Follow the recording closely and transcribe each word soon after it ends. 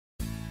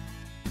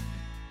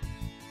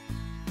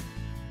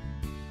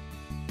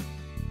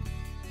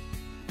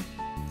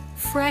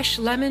Fresh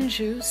lemon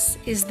juice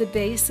is the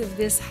base of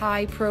this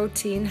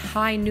high-protein,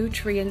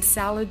 high-nutrient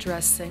salad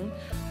dressing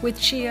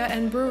with chia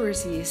and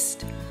brewer's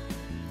yeast.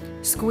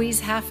 Squeeze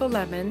half a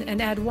lemon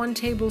and add 1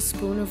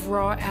 tablespoon of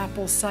raw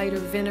apple cider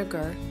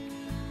vinegar.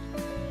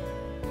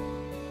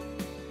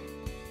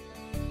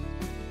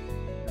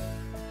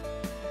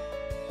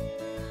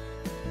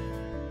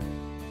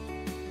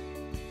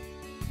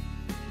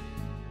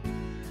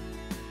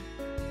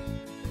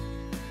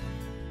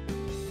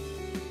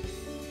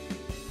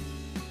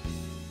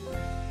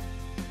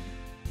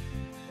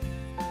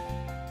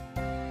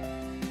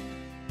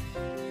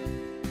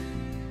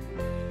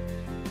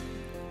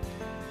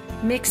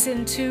 Mix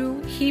in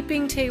 2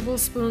 heaping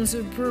tablespoons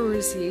of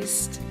brewer's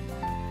yeast,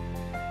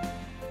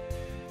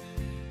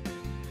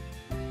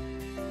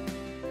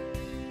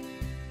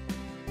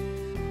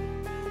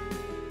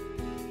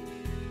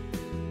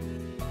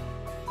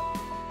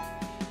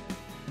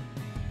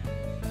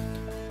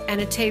 and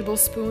a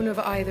tablespoon of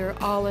either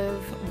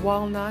olive,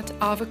 walnut,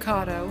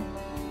 avocado,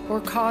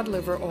 or cod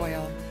liver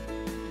oil.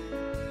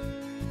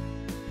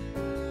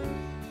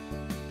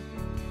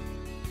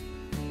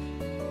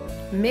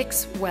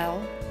 Mix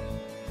well.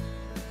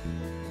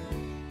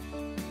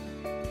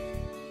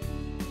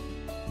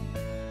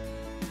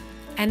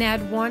 And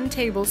add 1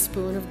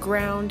 tablespoon of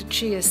ground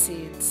chia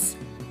seeds.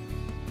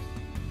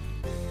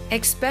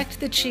 Expect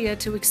the chia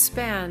to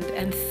expand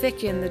and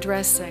thicken the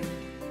dressing.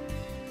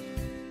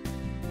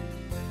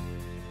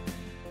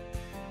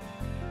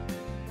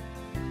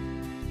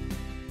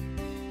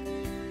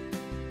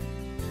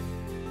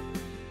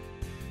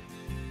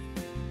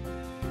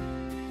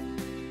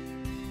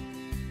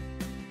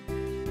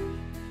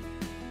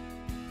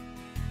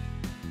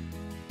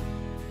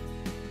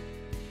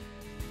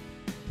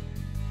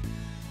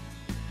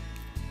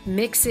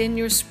 Mix in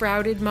your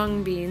sprouted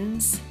mung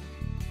beans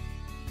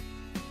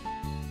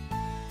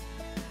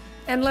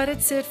and let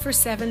it sit for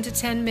 7 to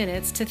 10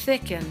 minutes to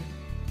thicken,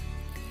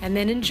 and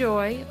then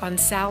enjoy on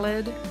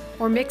salad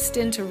or mixed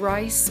into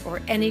rice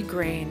or any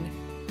grain.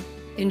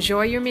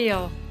 Enjoy your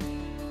meal.